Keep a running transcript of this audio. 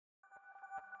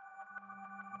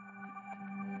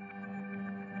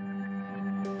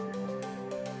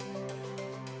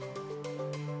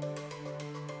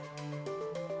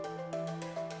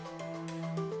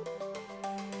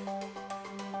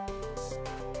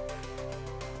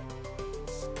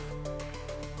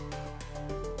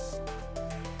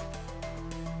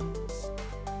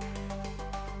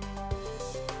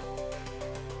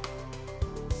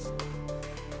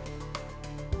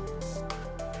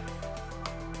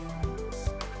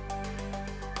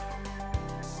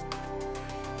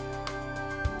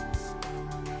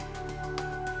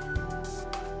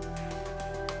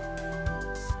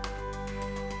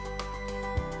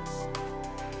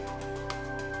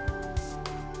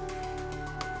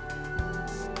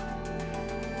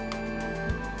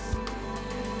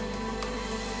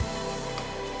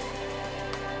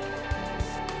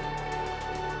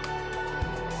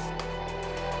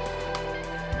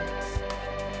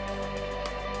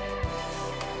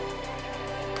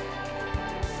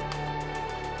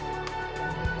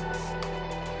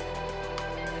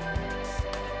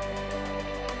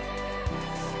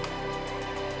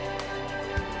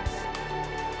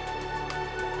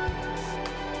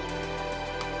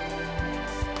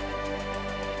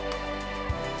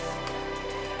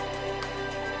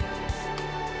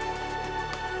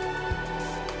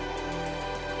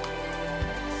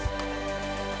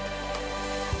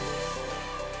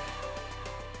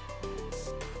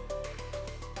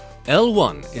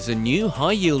L1 is a new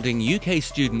high-yielding UK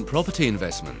student property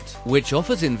investment which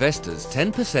offers investors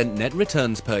 10% net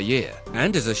returns per year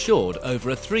and is assured over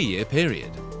a 3-year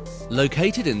period.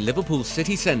 Located in Liverpool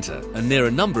city centre and near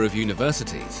a number of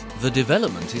universities, the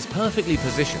development is perfectly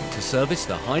positioned to service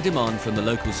the high demand from the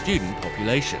local student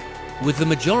population. With the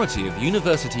majority of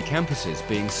university campuses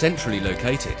being centrally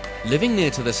located, living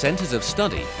near to the centres of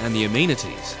study and the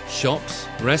amenities, shops,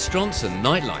 restaurants and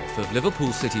nightlife of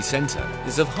Liverpool city centre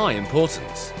is of high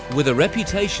importance. With a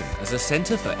reputation as a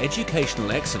centre for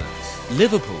educational excellence,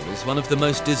 Liverpool is one of the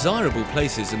most desirable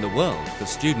places in the world for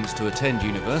students to attend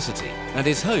university and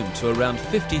is home to around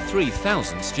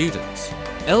 53,000 students.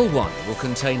 L1 will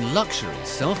contain luxury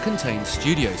self-contained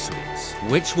studio suites,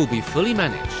 which will be fully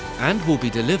managed and will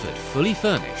be delivered fully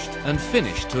furnished and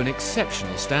finished to an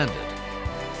exceptional standard.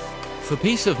 For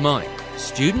peace of mind,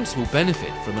 students will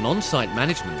benefit from an on-site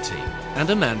management team and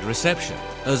a manned reception,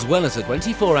 as well as a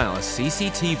 24-hour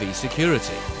CCTV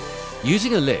security.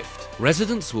 Using a lift,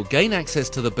 residents will gain access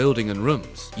to the building and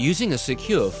rooms using a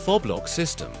secure fob lock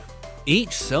system.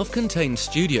 Each self-contained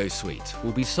studio suite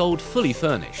will be sold fully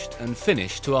furnished and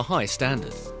finished to a high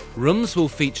standard. Rooms will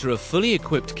feature a fully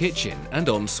equipped kitchen and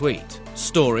ensuite,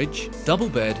 storage, double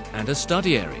bed and a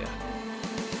study area.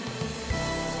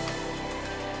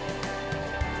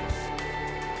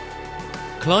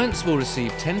 Clients will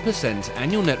receive 10%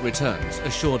 annual net returns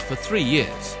assured for 3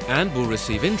 years and will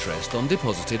receive interest on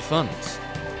deposited funds.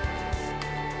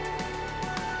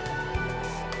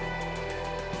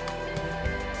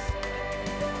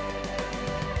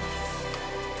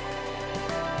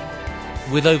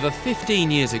 With over 15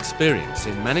 years' experience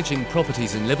in managing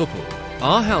properties in Liverpool,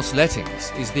 Our House Lettings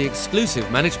is the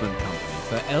exclusive management company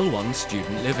for L1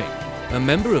 Student Living, a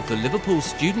member of the Liverpool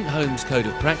Student Homes Code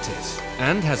of Practice,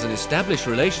 and has an established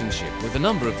relationship with a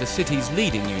number of the city's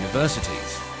leading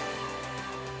universities.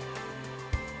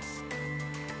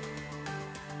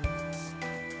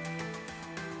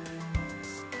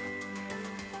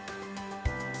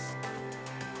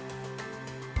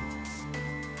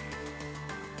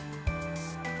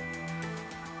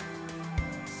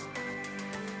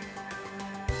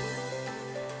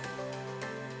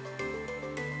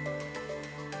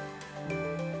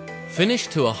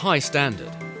 Finished to a high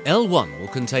standard, L1 will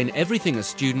contain everything a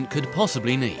student could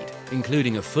possibly need,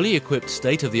 including a fully equipped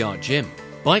state-of-the-art gym,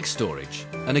 bike storage,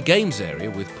 and a games area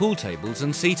with pool tables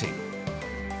and seating.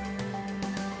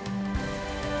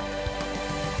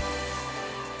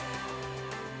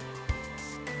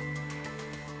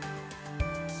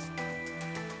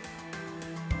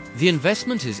 The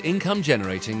investment is income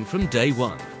generating from day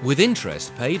one, with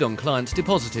interest paid on clients'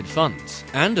 deposited funds,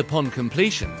 and upon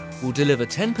completion will deliver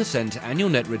 10% annual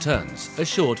net returns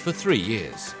assured for 3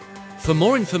 years. For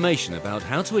more information about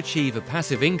how to achieve a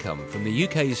passive income from the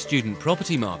UK's student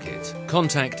property market,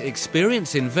 contact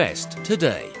Experience Invest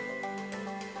today.